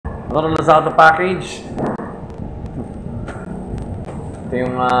Another Lazada package. Ito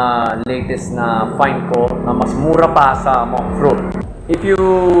yung latest na find ko na mas mura pa sa monkfruit. If you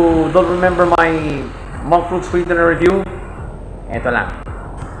don't remember my monkfruit sweetener review, ito lang.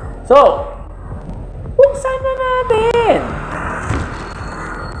 So, buksan na natin!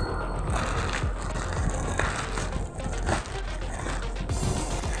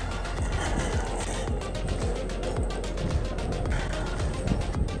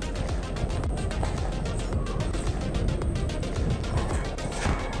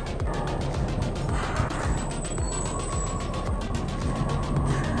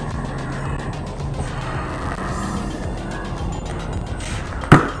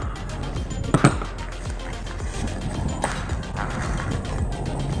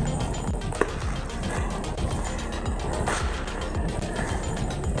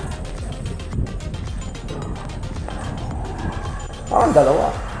 Ang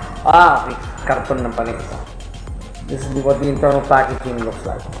dalawa. Okay. Karton ng pala isa. This is what the internal packaging looks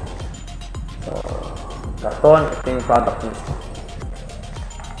like. So, karton, ito yung product mismo.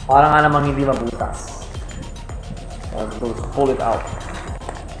 Parang nga namang hindi mabutas. So, pull it out.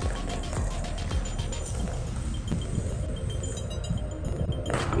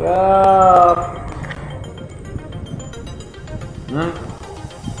 Yeah.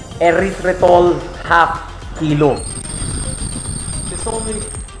 Erythritol half kilo. This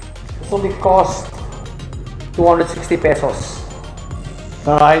only cost 260 pesos.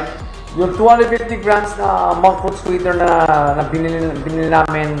 Alright? Yung 250 grams na monkfruit sweetener na binili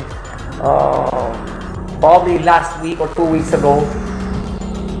namin probably last week or 2 weeks ago.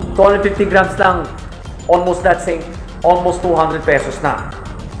 250 grams lang, almost that same, almost 200 pesos na.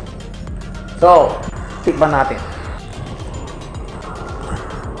 So, tikman natin.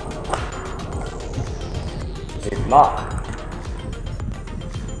 Ziploc.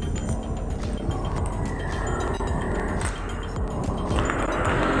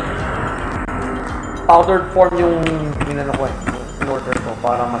 Powdered form yung inano ko in order ko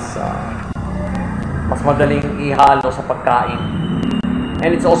para mas madaling ihalo sa pagkain.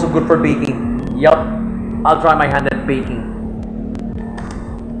 And it's also good for baking. Yup, I'll try my hand at baking.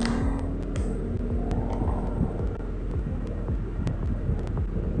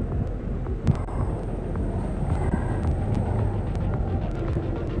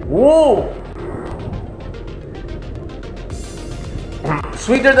 Woo!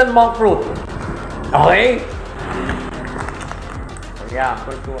 Sweeter than monk fruit. Okay? So yeah,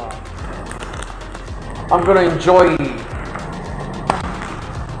 I'm gonna enjoy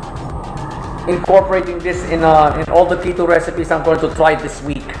incorporating this in all the keto recipes I'm going to try this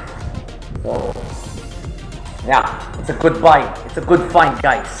week. So yeah, it's a good buy. It's a good find,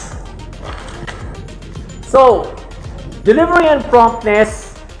 guys. So delivery and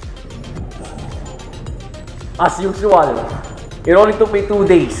promptness, as usual, it only took me 2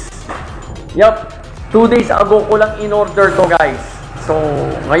 days. Yup. 2 days ago ko lang in-order to, guys. So,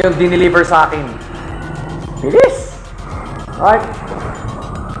 ngayon dineliver sa akin. Bilis! Alright.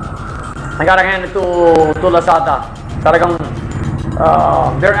 I gotta hand it to Lazada. Talagang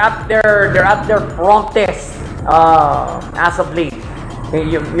they're at their promptest as of late.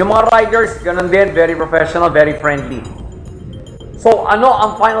 Yung mga riders, ganun din, very professional, very friendly. So, ano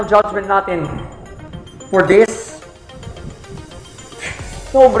ang final judgment natin for this?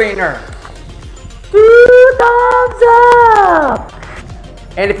 No-brainer. 2 thumbs up!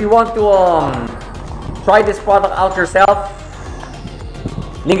 And if you want to try this product out yourself,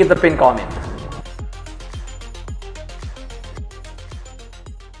 link in the pinned comment.